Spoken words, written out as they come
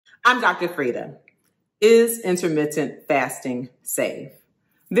I'm Dr. Frita. Is intermittent fasting safe?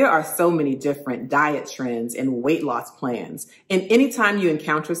 There are so many different diet trends and weight loss plans. And anytime you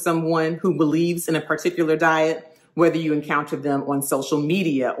encounter someone who believes in a particular diet, whether you encounter them on social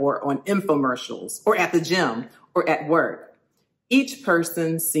media or on infomercials or at the gym or at work, each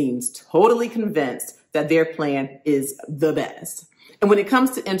person seems totally convinced that their plan is the best. And when it comes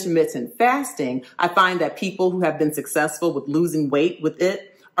to intermittent fasting, I find that people who have been successful with losing weight with it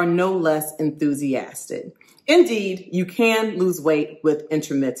are no less enthusiastic. Indeed, you can lose weight with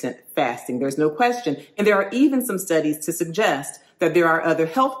intermittent fasting. There's no question. And there are even some studies to suggest that there are other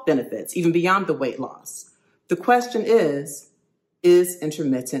health benefits, even beyond the weight loss. The question is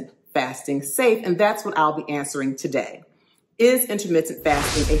intermittent fasting safe? And that's what I'll be answering today. Is intermittent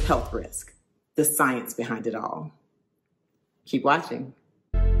fasting a health risk? The science behind it all. Keep watching.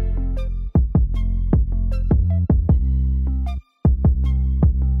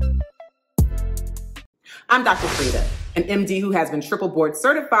 I'm Dr. Frita, an MD who has been triple board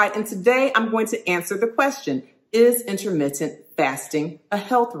certified, and today I'm going to answer the question, is intermittent fasting a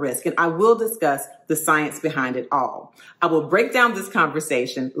health risk? And I will discuss the science behind it all. I will break down this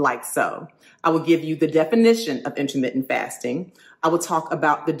conversation like so. I will give you the definition of intermittent fasting. I will talk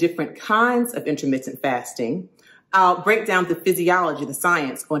about the different kinds of intermittent fasting. I'll break down the physiology, the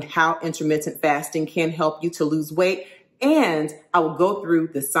science on how intermittent fasting can help you to lose weight. And I will go through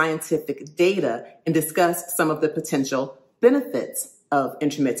the scientific data and discuss some of the potential benefits of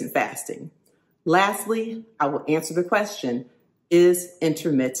intermittent fasting. Lastly, I will answer the question, is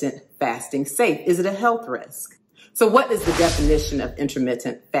intermittent fasting safe? Is it a health risk? So what is the definition of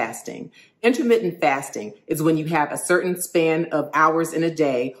intermittent fasting? Intermittent fasting is when you have a certain span of hours in a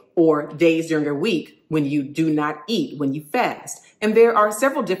day or days during a week when you do not eat, when you fast. And there are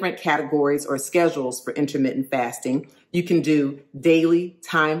several different categories or schedules for intermittent fasting. You can do daily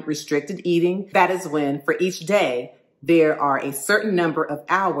time restricted eating. That is when for each day, there are a certain number of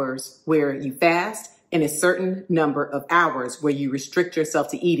hours where you fast and a certain number of hours where you restrict yourself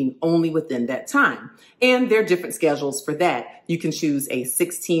to eating only within that time. And there are different schedules for that. You can choose a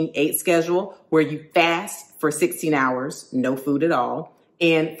 16-8 schedule where you fast for 16 hours, no food at all.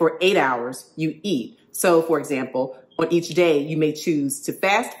 And for 8 hours, you eat. So for example, on each day, you may choose to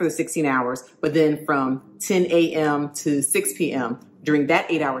fast for the 16 hours, but then from 10 a.m. to 6 p.m. during that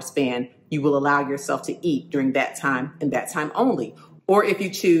 8-hour span, you will allow yourself to eat during that time and that time only. Or if you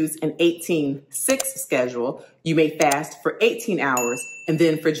choose an 18-6 schedule, you may fast for 18 hours and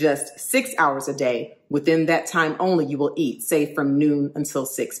then for just 6 hours a day, within that time only, you will eat, say from noon until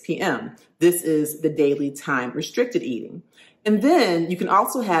 6 p.m. This is the daily time restricted eating. And then you can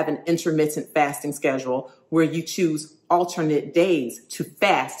also have an intermittent fasting schedule where you choose alternate days to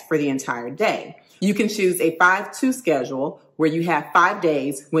fast for the entire day. You can choose a 5-2 schedule where you have 5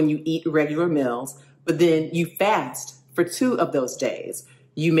 days when you eat regular meals, but then you fast for 2 of those days.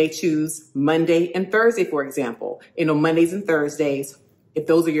 You may choose Monday and Thursday, for example. And on Mondays and Thursdays, if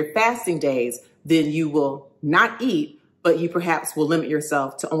those are your fasting days, then you will not eat, but you perhaps will limit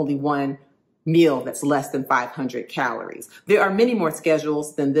yourself to only one meal that's less than 500 calories. There are many more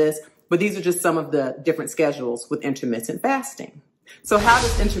schedules than this, but these are just some of the different schedules with intermittent fasting. So how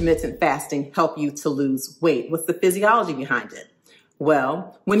does intermittent fasting help you to lose weight? What's the physiology behind it?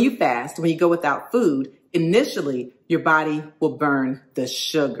 Well, when you fast, when you go without food, initially your body will burn the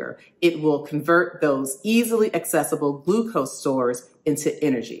sugar. It will convert those easily accessible glucose stores into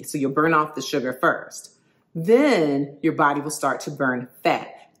energy. So you'll burn off the sugar first. Then your body will start to burn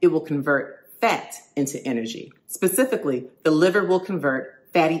fat. It will convert fat into energy. Specifically, the liver will convert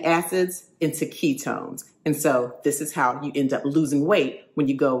fatty acids into ketones. And so this is how you end up losing weight when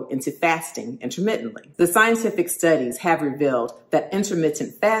you go into fasting intermittently. The scientific studies have revealed that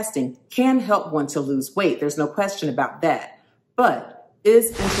intermittent fasting can help one to lose weight. There's no question about that. But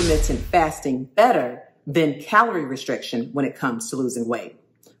is intermittent fasting better than calorie restriction when it comes to losing weight?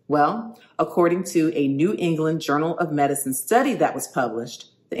 Well, according to a New England Journal of Medicine study that was published,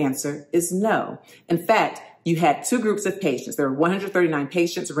 the answer is no. In fact, you had 2 groups of patients. There were 139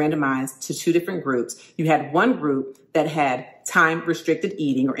 patients randomized to 2 different groups. You had one group that had time restricted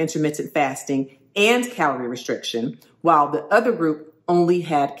eating or intermittent fasting and calorie restriction, while the other group only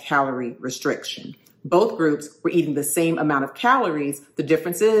had calorie restriction. Both groups were eating the same amount of calories. The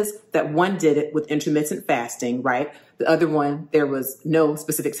difference is that one did it with intermittent fasting, right? The other one, there was no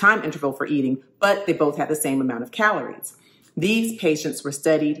specific time interval for eating, but they both had the same amount of calories. These patients were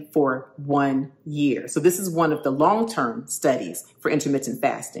studied for 1 year. So this is one of the long-term studies for intermittent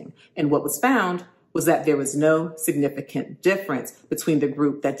fasting. And what was found was that there was no significant difference between the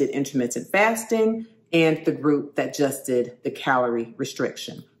group that did intermittent fasting and the group that just did the calorie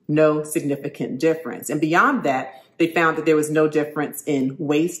restriction. no significant difference. And beyond that, they found that there was no difference in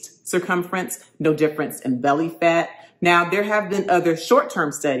waist circumference, no difference in belly fat. Now, there have been other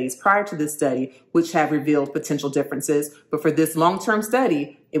short-term studies prior to this study which have revealed potential differences, but for this long-term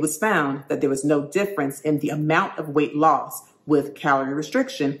study, it was found that there was no difference in the amount of weight loss with calorie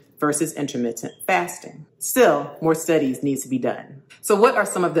restriction versus intermittent fasting. Still, more studies need to be done. So what are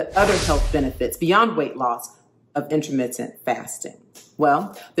some of the other health benefits beyond weight loss of intermittent fasting?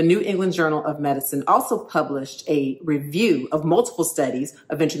 Well, the New England Journal of Medicine also published a review of multiple studies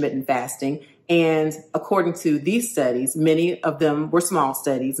of intermittent fasting. And according to these studies, many of them were small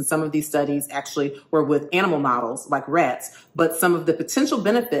studies, and some of these studies actually were with animal models like rats. But some of the potential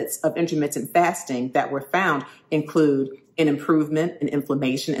benefits of intermittent fasting that were found include an improvement in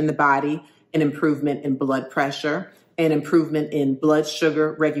inflammation in the body, an improvement in blood pressure, an improvement in blood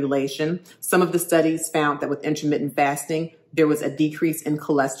sugar regulation. Some of the studies found that with intermittent fasting, there was a decrease in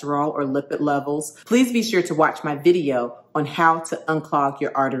cholesterol or lipid levels. Please be sure to watch my video on how to unclog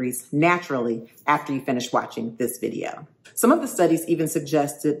your arteries naturally after you finish watching this video. Some of the studies even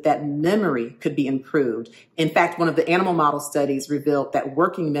suggested that memory could be improved. In fact, one of the animal model studies revealed that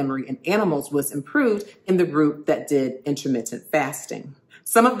working memory in animals was improved in the group that did intermittent fasting.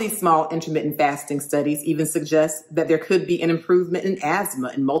 Some of these small intermittent fasting studies even suggest that there could be an improvement in asthma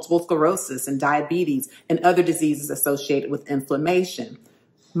and multiple sclerosis and diabetes and other diseases associated with inflammation.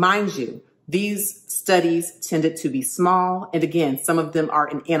 Mind you, these studies tended to be small, and again, some of them are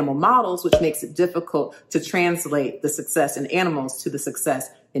in animal models, which makes it difficult to translate the success in animals to the success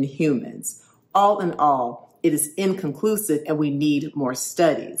in humans. All in all, it is inconclusive and we need more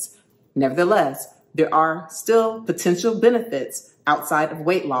studies. Nevertheless, there are still potential benefits outside of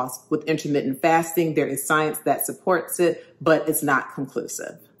weight loss with intermittent fasting. There is science that supports it, but it's not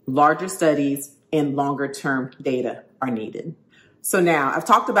conclusive. Larger studies and longer-term data are needed. So now I've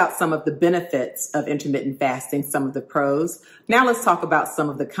talked about some of the benefits of intermittent fasting, some of the pros. Now let's talk about some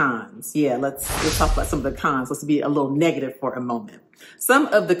of the cons. Yeah, let's talk about some of the cons. Let's be a little negative for a moment. Some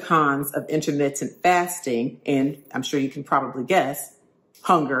of the cons of intermittent fasting, and I'm sure you can probably guess,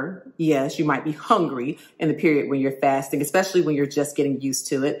 hunger. Yes, you might be hungry in the period when you're fasting, especially when you're just getting used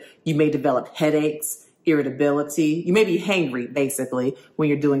to it. You may develop headaches, irritability. You may be hangry, basically, when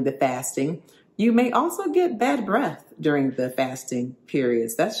you're doing the fasting. You may also get bad breath during the fasting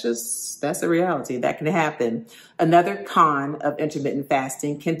periods. That's a reality. That can happen. Another con of intermittent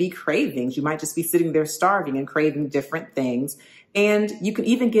fasting can be cravings. You might just be sitting there starving and craving different things. And you can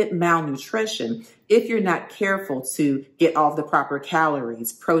even get malnutrition if you're not careful to get all of the proper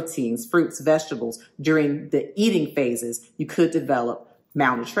calories, proteins, fruits, vegetables during the eating phases. You could develop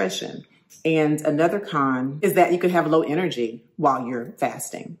malnutrition. And another con is that you could have low energy while you're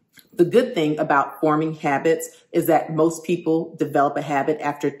fasting. The good thing about forming habits is that most people develop a habit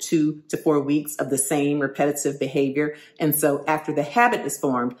after 2 to 4 weeks of the same repetitive behavior. And so after the habit is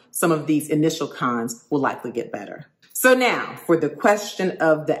formed, some of these initial cons will likely get better. So now for the question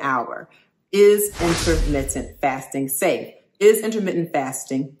of the hour, is intermittent fasting safe? Is intermittent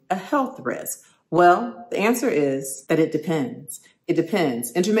fasting a health risk? Well, the answer is that it depends. It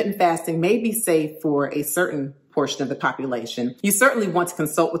depends. Intermittent fasting may be safe for a certain portion of the population. You certainly want to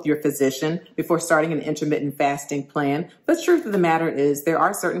consult with your physician before starting an intermittent fasting plan. But the truth of the matter is there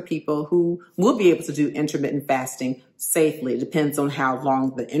are certain people who will be able to do intermittent fasting safely. It depends on how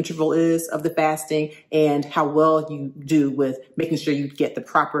long the interval is of the fasting and how well you do with making sure you get the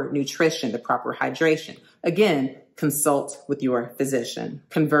proper nutrition, the proper hydration. Again, consult with your physician.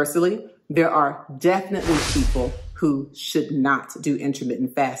 Conversely, there are definitely people who should not do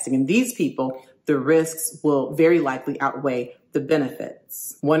intermittent fasting. And these people, the risks will very likely outweigh the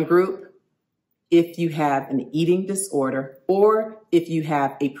benefits. One group, if you have an eating disorder or if you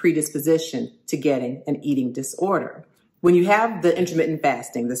have a predisposition to getting an eating disorder. When you have the intermittent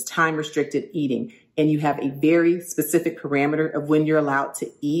fasting, this time-restricted eating, and you have a very specific parameter of when you're allowed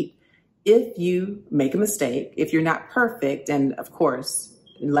to eat, if you make a mistake, if you're not perfect, and of course,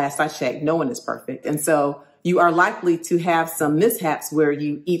 last I checked, no one is perfect. And so you are likely to have some mishaps where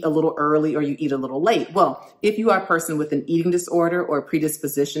you eat a little early or you eat a little late. Well, if you are a person with an eating disorder or a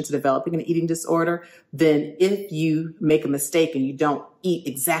predisposition to developing an eating disorder, then if you make a mistake and you don't eat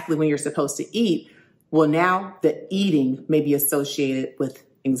exactly when you're supposed to eat, well, now the eating may be associated with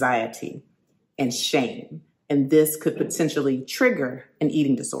anxiety and shame. And this could potentially trigger an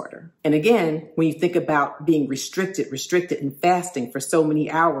eating disorder. And again, when you think about being restricted and fasting for so many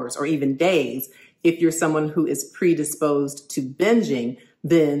hours or even days, if you're someone who is predisposed to binging,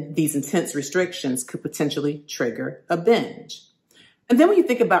 then these intense restrictions could potentially trigger a binge. And then when you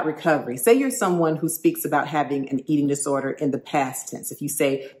think about recovery, say you're someone who speaks about having an eating disorder in the past tense. If you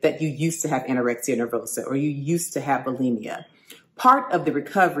say that you used to have anorexia nervosa or you used to have bulimia, part of the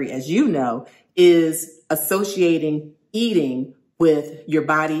recovery, as you know, is associating eating with your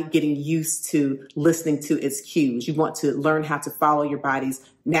body getting used to listening to its cues. You want to learn how to follow your body's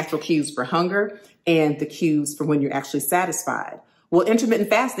natural cues for hunger and the cues for when you're actually satisfied. Well, intermittent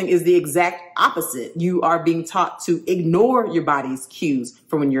fasting is the exact opposite. You are being taught to ignore your body's cues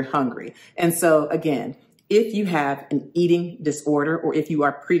for when you're hungry. And so again, if you have an eating disorder or if you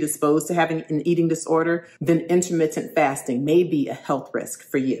are predisposed to having an eating disorder, then intermittent fasting may be a health risk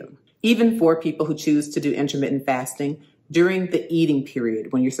for you. Even for people who choose to do intermittent fasting, during the eating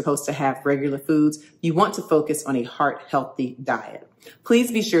period, when you're supposed to have regular foods, you want to focus on a heart-healthy diet.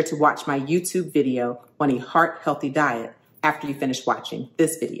 Please be sure to watch my YouTube video on a heart-healthy diet after you finish watching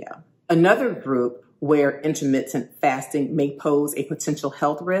this video. Another group where intermittent fasting may pose a potential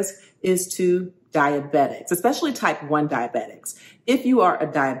health risk is to diabetics, especially type 1 diabetics. If you are a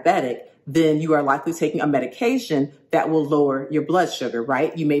diabetic, then you are likely taking a medication that will lower your blood sugar,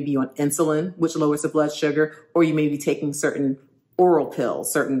 right? You may be on insulin, which lowers the blood sugar, or you may be taking certain oral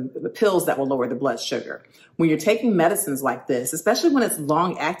pills, certain pills that will lower the blood sugar. When you're taking medicines like this, especially when it's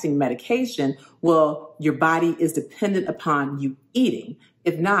long-acting medication, well, your body is dependent upon you eating.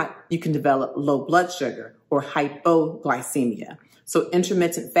 If not, you can develop low blood sugar or hypoglycemia. So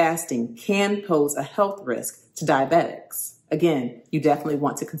intermittent fasting can pose a health risk to diabetics. Again, you definitely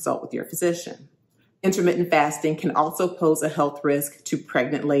want to consult with your physician. Intermittent fasting can also pose a health risk to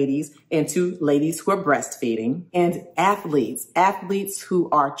pregnant ladies and to ladies who are breastfeeding and athletes who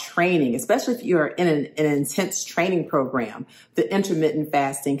are training, especially if you're in an intense training program. The intermittent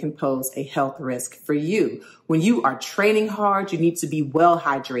fasting can pose a health risk for you. When you are training hard, you need to be well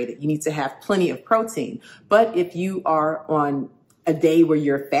hydrated. You need to have plenty of protein. But if you are on a day where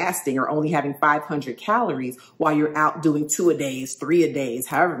you're fasting or only having 500 calories while you're out doing 2 a days, 3 a days,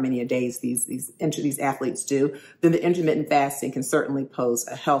 however many a days these athletes do, then the intermittent fasting can certainly pose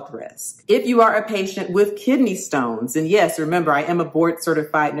a health risk. If you are a patient with kidney stones, and yes, remember, I am a board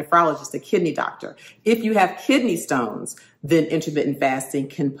certified nephrologist, a kidney doctor. If you have kidney stones, then intermittent fasting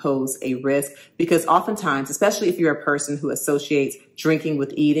can pose a risk because oftentimes, especially if you're a person who associates drinking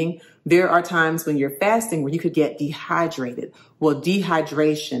with eating, there are times when you're fasting where you could get dehydrated. Well,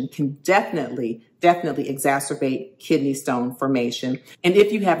 dehydration can definitely exacerbate kidney stone formation. And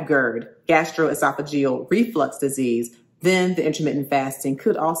if you have GERD, gastroesophageal reflux disease, then the intermittent fasting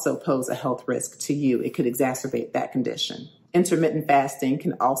could also pose a health risk to you. It could exacerbate that condition. Intermittent fasting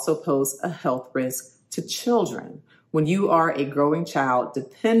can also pose a health risk to children. When you are a growing child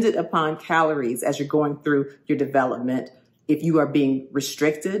dependent upon calories as you're going through your development, if you are being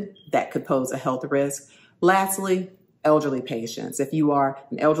restricted, that could pose a health risk. Lastly, elderly patients. If you are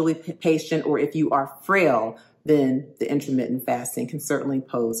an elderly patient or if you are frail, then the intermittent fasting can certainly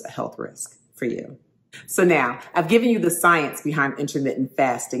pose a health risk for you. So now, I've given you the science behind intermittent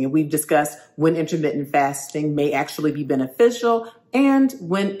fasting, and we've discussed when intermittent fasting may actually be beneficial and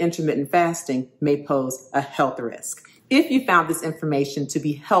when intermittent fasting may pose a health risk. If you found this information to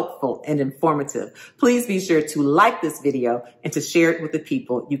be helpful and informative, please be sure to like this video and to share it with the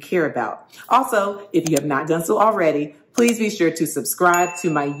people you care about. Also, if you have not done so already, please be sure to subscribe to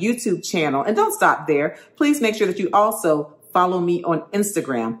my YouTube channel. And don't stop there. Please make sure that you also follow me on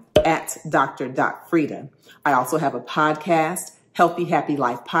Instagram at Dr.Frita. I also have a podcast, Healthy Happy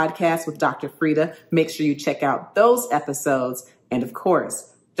Life Podcast with Dr. Frita. Make sure you check out those episodes. And of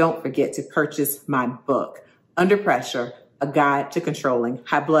course, don't forget to purchase my book, Under Pressure, A Guide to Controlling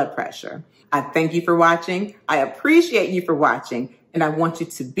High Blood Pressure. I thank you for watching. I appreciate you for watching. And I want you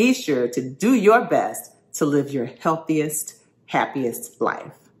to be sure to do your best to live your healthiest, happiest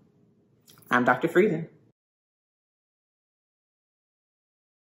life. I'm Dr. Frita.